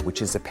auctioneer,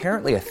 which is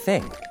apparently a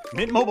thing.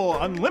 Mint Mobile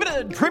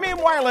Unlimited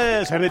Premium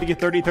Wireless. How to get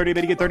 30, 30,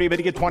 bit to get 30, bit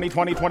to get 20,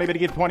 20, 20, bit to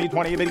get 20,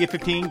 20, bit to get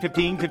 15,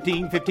 15,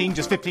 15, 15,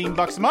 just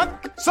 $15 a month?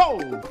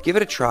 Sold! Give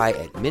it a try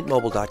at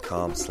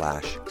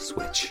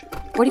mintmobile.com/switch.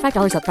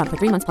 $45 up front for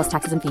 3 months plus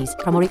taxes and fees.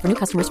 Promo rate for new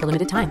customers for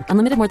limited time.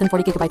 Unlimited more than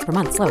 40 gigabytes per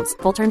month. Slows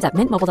full terms at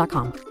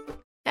mintmobile.com.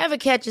 Ever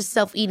catch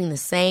yourself eating the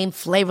same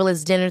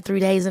flavorless dinner 3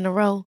 days in a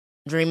row?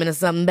 Dreaming of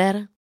something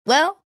better?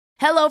 Well,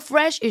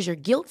 HelloFresh is your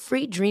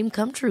guilt-free dream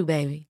come true,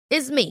 baby.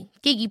 It's me,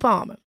 Keke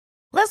Palmer.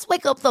 Let's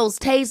wake up those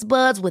taste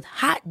buds with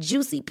hot,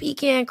 juicy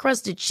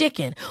pecan-crusted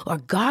chicken or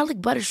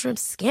garlic butter shrimp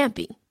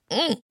scampi.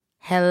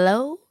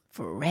 Hello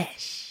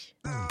Fresh.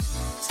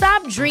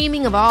 Stop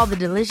dreaming of all the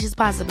delicious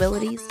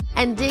possibilities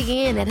and dig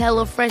in at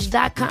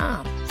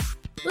HelloFresh.com.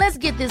 Let's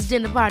get this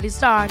dinner party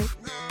started.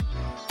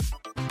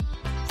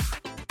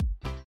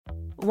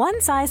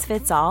 One size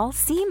fits all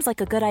seems like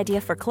a good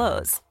idea for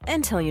clothes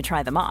until you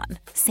try them on.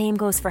 Same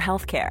goes for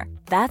healthcare.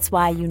 That's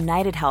why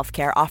United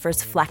Healthcare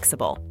offers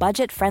flexible,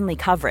 budget-friendly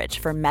coverage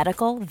for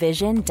medical,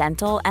 vision,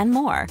 dental, and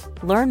more.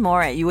 Learn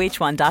more at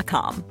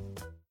uh1.com.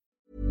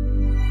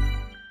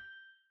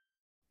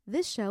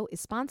 This show is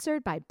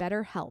sponsored by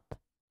BetterHelp.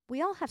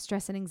 We all have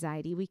stress and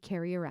anxiety we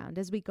carry around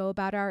as we go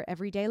about our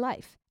everyday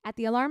life. At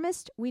The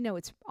Alarmist, we know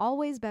it's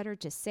always better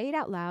to say it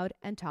out loud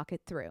and talk it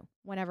through.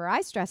 Whenever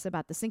I stress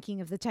about the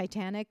sinking of the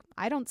Titanic,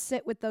 I don't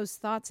sit with those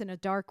thoughts in a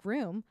dark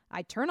room.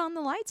 I turn on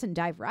the lights and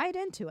dive right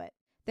into it.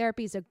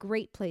 Therapy is a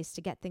great place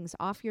to get things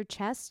off your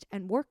chest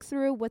and work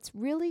through what's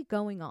really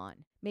going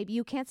on. Maybe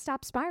you can't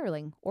stop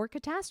spiraling or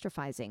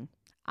catastrophizing.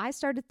 I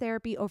started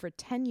therapy over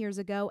 10 years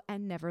ago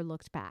and never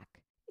looked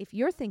back. If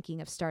you're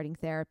thinking of starting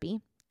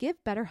therapy,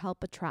 give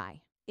BetterHelp a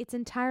try. It's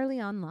entirely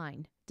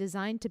online,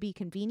 designed to be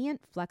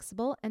convenient,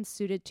 flexible, and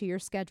suited to your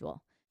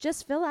schedule.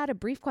 Just fill out a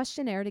brief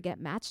questionnaire to get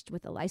matched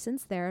with a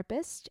licensed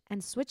therapist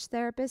and switch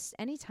therapists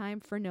anytime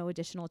for no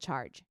additional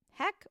charge.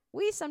 Heck,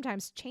 we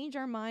sometimes change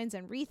our minds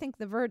and rethink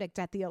the verdict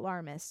at The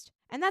Alarmist.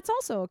 And that's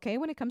also okay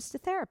when it comes to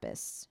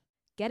therapists.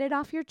 Get it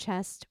off your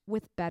chest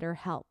with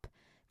BetterHelp.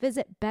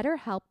 Visit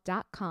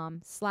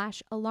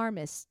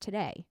betterhelp.com/alarmist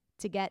today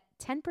to get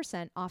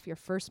 10% off your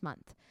first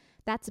month.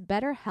 That's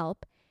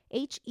BetterHelp,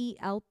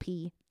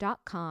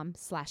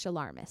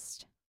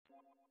 HELP.com/alarmist.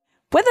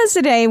 With us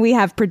today, we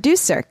have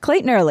producer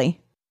Clayton Early.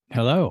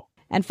 Hello.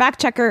 And fact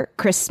checker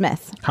Chris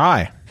Smith.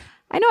 Hi.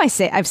 I know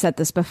I've said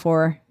this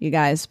before, you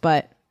guys,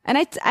 but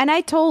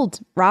I told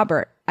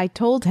Robert, I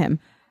told him,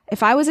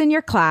 if I was in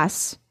your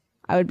class,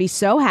 I would be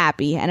so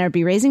happy and I'd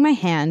be raising my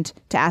hand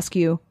to ask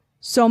you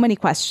so many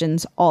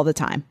questions all the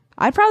time.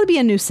 I'd probably be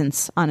a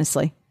nuisance,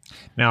 honestly.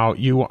 Now,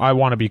 I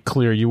want to be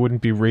clear. You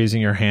wouldn't be raising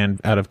your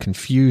hand out of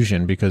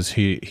confusion because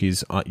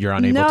you're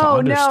unable to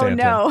understand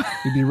him.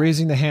 You'd be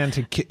raising the hand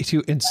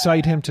to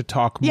incite him to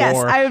talk more. Yes,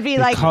 I would be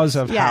because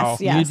of how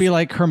you'd be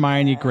like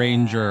Hermione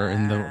Granger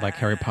in the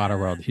Harry Potter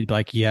world. He'd be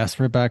like, "Yes,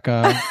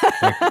 Rebecca."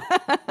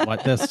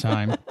 What this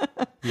time?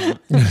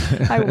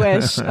 I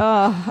wish.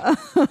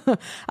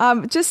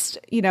 Just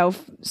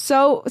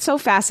so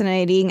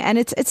fascinating, and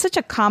it's such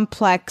a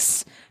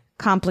complex,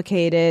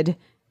 complicated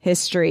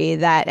history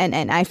that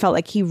and I felt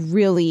like he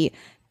really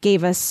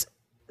gave us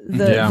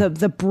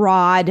the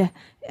broad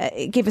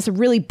gave us a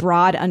really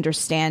broad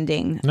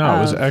understanding. No,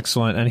 it was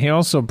excellent. And he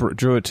also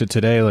drew it to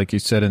today, like you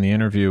said in the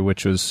interview,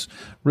 which was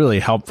really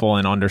helpful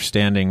in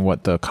understanding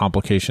what the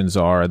complications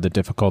are, the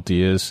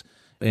difficulty is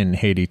in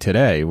Haiti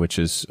today, which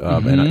is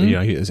and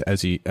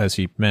as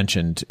he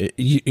mentioned,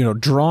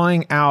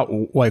 drawing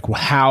out like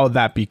how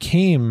that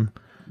became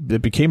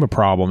a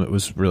problem. It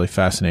was really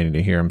fascinating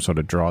to hear him sort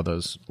of draw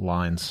those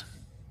lines.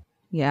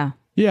 Yeah.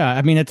 Yeah.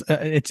 I mean,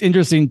 it's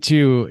interesting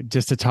to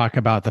talk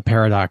about the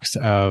paradox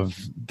of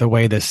the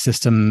way this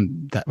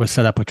system that was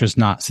set up, which was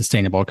not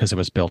sustainable because it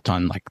was built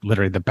on like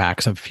literally the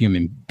backs of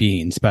human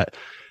beings. But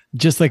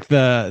just like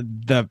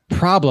the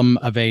problem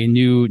of a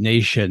new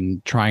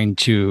nation trying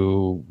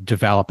to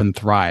develop and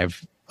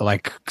thrive,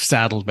 like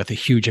saddled with a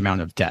huge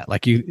amount of debt.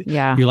 Like you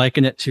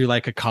liken it to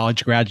like a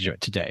college graduate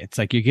today. It's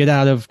like you get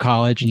out of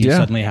college and you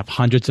suddenly have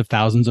hundreds of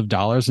thousands of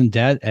dollars in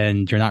debt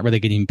and you're not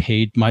really getting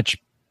paid much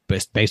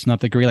based on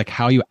that degree. Like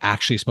how are you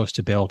actually supposed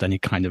to build any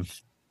kind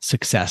of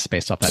success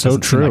based off that? So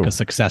true. Like a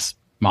success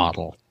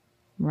model.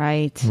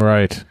 Right.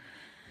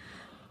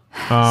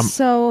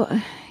 So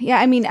yeah,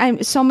 I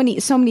mean, so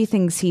many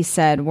things he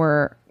said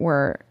were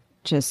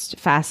just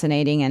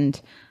fascinating.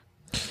 And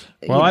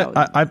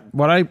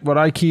what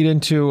I keyed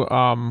into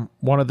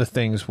one of the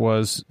things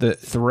was the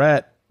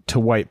threat to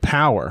white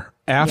power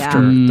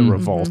after the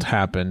revolt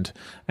happened,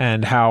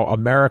 and how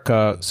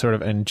America sort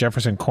of, and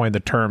Jefferson coined the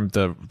term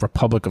the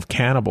Republic of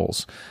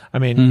Cannibals. I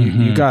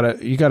mean, you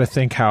gotta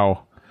think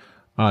how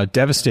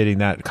devastating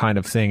that kind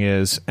of thing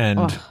is,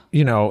 and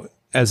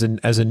as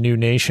a new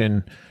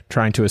nation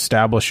trying to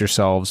establish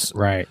yourselves,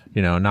 right?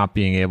 Not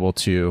being able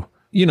to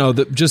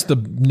just the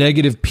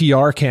negative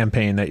PR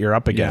campain that you're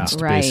up against,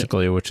 Right.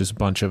 basically, which is a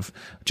bunch of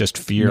just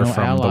fear No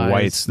from allies, the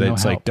whites. no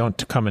That's help. like,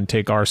 don't come and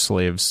take our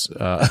slaves.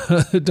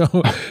 We don't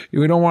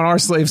want our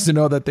slaves to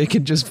know that they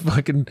can just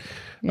fucking.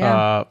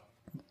 Yeah.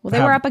 Well, they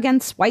were up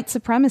against white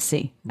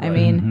supremacy. I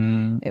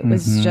mean, it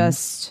was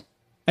just.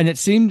 And it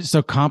seemed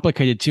so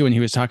complicated too. And he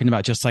was talking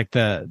about just like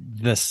the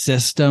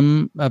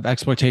system of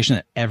exploitation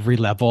at every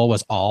level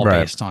was all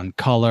based on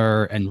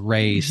color and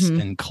race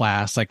and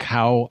class. Like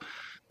how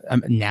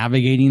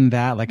navigating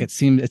that, like it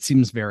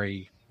seems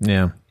very.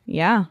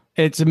 Yeah.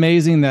 It's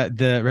amazing that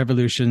the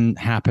revolution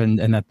happened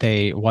and that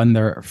they won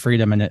their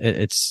freedom. And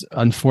it's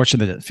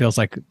unfortunate that it feels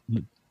like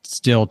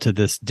still to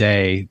this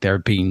day they're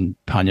being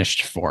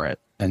punished for it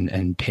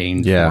and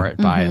paying for it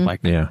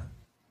by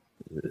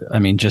I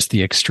mean, just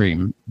the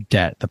extreme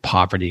debt, the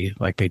poverty,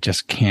 like they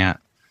just can't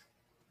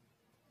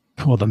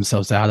pull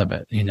themselves out of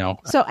it,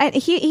 So and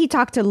he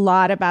talked a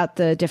lot about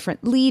the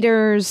different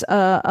leaders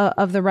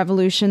of the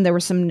revolution. There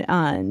were some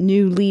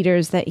new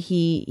leaders that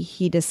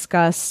he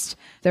discussed.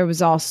 There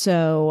was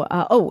also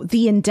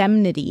the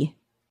indemnity.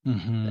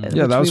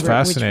 Yeah, that was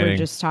fascinating. Which we were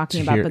just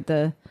talking to about, hear. but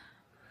the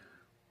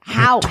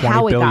how it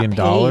 $20 got paid,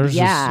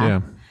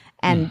 billion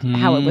and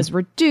how it was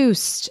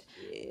reduced.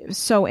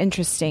 So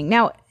interesting.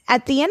 Now,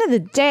 at the end of the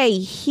day,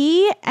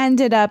 he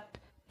ended up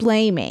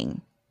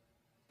blaming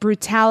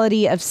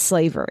brutality of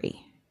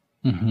slavery.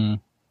 The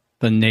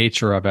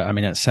nature of it. I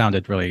mean, it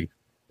sounded really,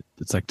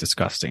 it's like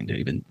disgusting to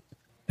even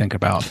think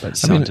about, but it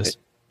sounded just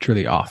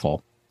truly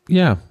awful.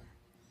 Yeah.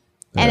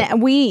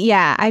 And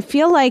I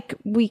feel like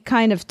we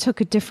kind of took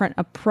a different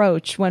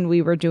approach when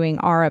we were doing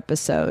our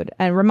episode.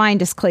 And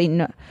remind us,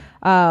 Clayton,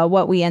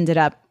 what we ended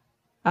up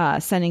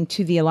sending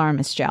to the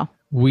alarmist jail.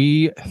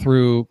 We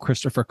threw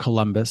Christopher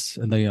Columbus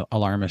in the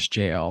alarmist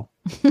jail,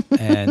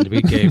 and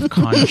we gave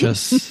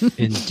conscious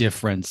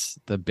indifference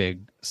the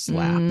big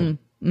slap.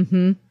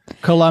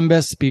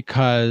 Columbus,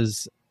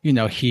 because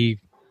he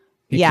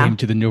came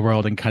to the New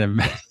World and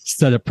kind of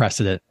set a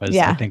precedent. Was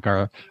I think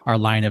our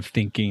line of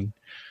thinking,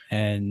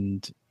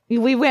 and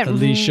we went.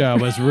 Alicia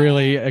was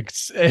really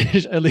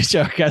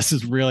Alicia, I guess,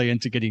 is really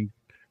into getting.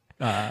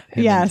 Him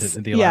into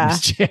the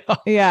alarmist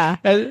jail. Yeah.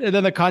 And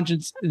then the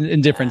conscious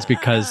indifference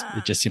because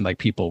it just seemed like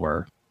people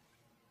were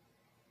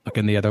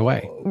looking the other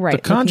way. Right.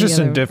 The conscious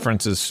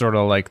indifference is sort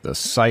of like the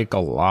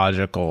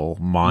psychological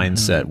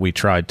mindset we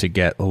tried to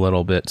get a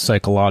little bit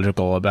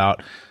psychological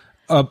about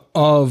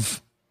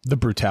of the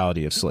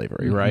brutality of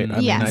slavery, right?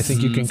 I mean, I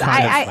think you can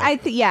kind of... I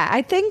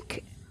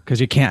think...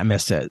 Because you can't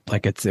miss it.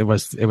 Like it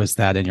was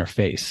that in your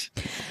face.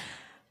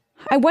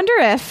 I wonder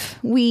if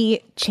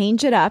we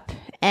change it up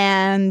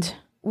and...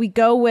 we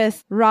go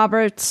with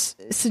Robert's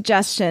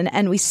suggestion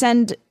and we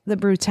send the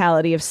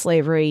brutality of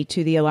slavery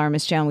to the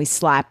alarmist jail and we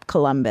slap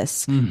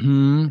Columbus. I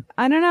don't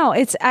know.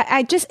 It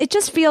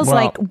just feels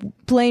like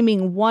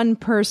blaming one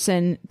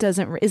person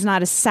is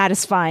not as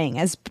satisfying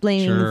as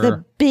blaming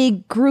the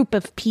big group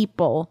of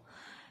people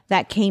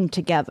that came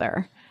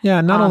together. Yeah,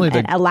 not only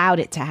and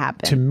allowed it to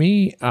happen. To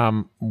me,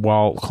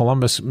 while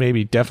Columbus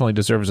maybe definitely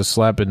deserves a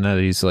slap in that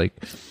he's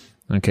like,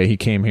 okay, he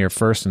came here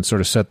first and sort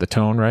of set the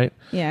tone, right?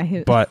 Yeah.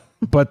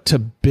 But to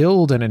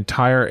build an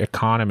entire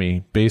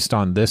economy based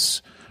on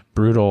this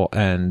brutal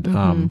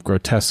and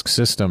grotesque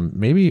system,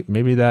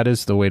 maybe that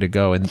is the way to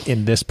go. And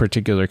in this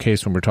particular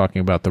case, when we're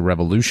talking about the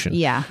revolution,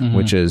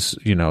 which is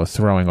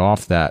throwing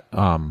off that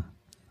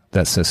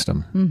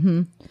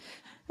system.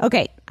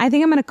 Okay, I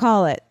think I'm going to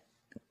call it.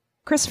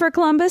 Christopher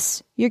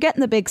Columbus, you're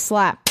getting the big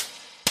slap.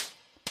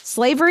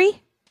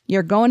 Slavery,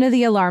 you're going to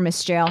the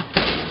alarmist jail.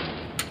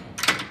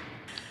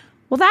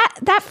 Well,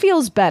 that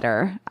feels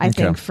better, I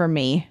think, for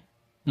me.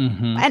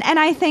 And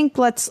I think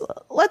let's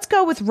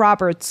go with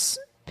Robert's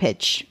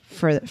pitch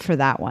for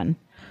that one.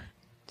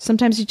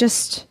 Sometimes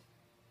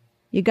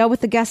you go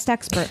with the guest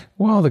expert.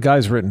 Well, the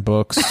guy's written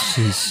books.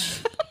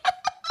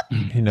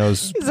 He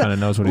knows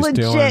what he's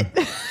doing.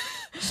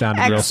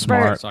 Sounded real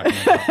smart.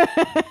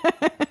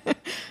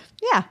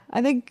 Yeah,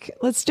 I think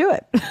let's do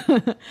it.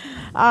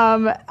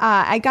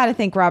 I got to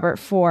thank Robert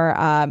for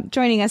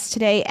joining us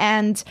today.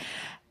 And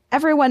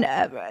everyone,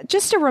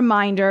 just a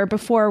reminder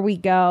before we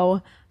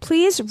go,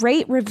 please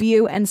rate,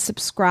 review, and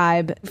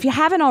subscribe. If you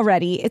haven't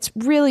already, it's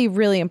really,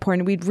 really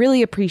important. We'd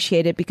really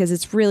appreciate it because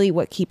it's really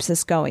what keeps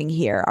us going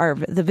here.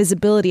 The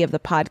visibility of the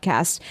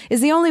podcast is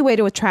the only way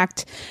to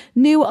attract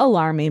new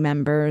Alarmy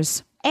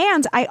members.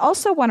 And I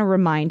also want to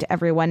remind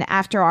everyone,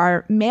 after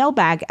our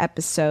mailbag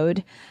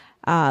episode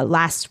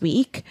last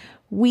week,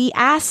 we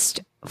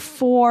asked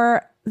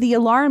for the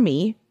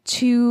Alarmy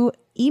to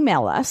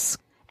email us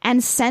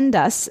and send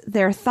us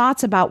their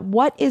thoughts about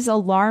what is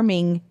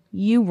alarming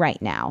you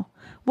right now.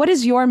 What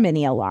is your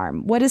mini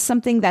alarm? What is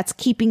something that's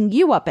keeping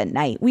you up at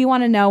night? We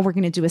want to know. We're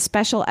going to do a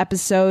special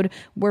episode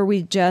where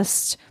we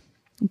just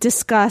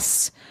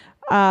discuss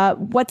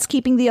what's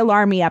keeping the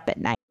Alarmy up at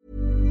night.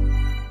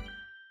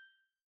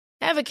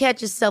 Ever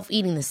catch yourself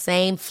eating the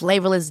same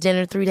flavorless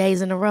dinner 3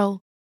 days in a row?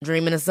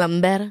 Dreaming of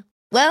something better?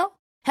 Well,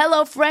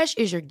 HelloFresh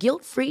is your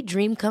guilt-free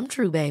dream come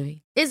true,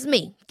 baby. It's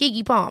me,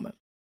 Keke Palmer.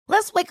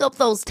 Let's wake up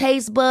those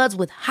taste buds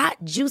with hot,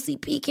 juicy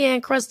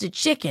pecan-crusted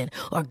chicken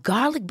or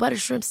garlic butter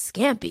shrimp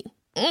scampi.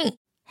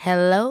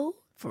 Hello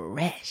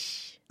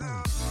Fresh.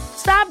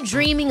 Stop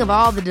dreaming of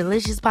all the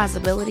delicious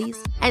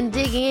possibilities and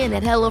dig in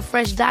at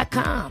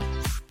HelloFresh.com.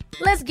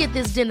 Let's get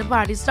this dinner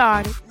party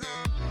started.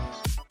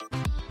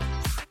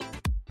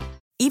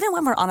 Even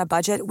when we're on a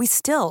budget, we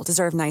still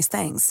deserve nice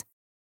things.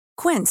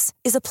 Quince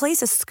is a place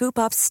to scoop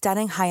up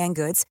stunning high-end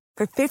goods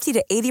for 50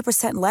 to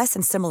 80% less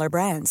than similar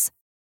brands.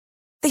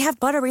 They have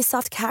buttery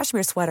soft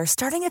cashmere sweaters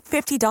starting at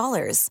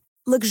 $50,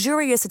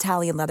 luxurious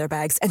Italian leather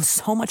bags, and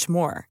so much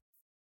more.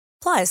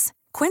 Plus,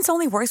 Quince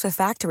only works with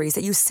factories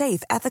that use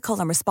safe, ethical,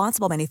 and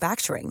responsible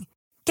manufacturing.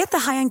 Get the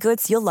high-end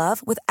goods you'll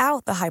love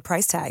without the high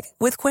price tag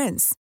with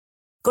Quince.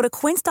 Go to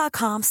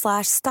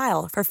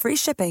quince.com/style for free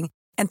shipping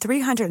and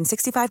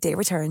 365-day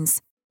returns.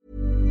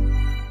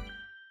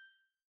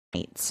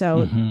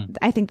 So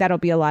I think that'll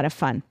be a lot of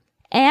fun.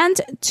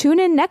 And tune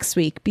in next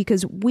week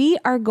because we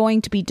are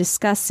going to be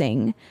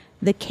discussing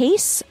the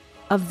case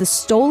of the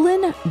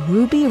stolen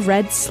ruby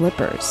red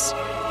slippers.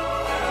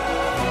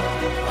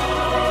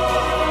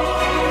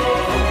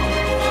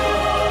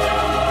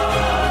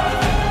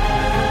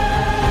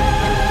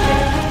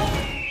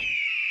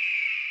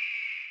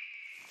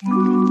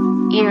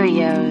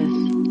 Erios.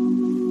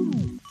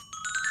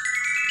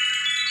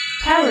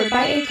 Powered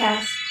by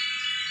Acast.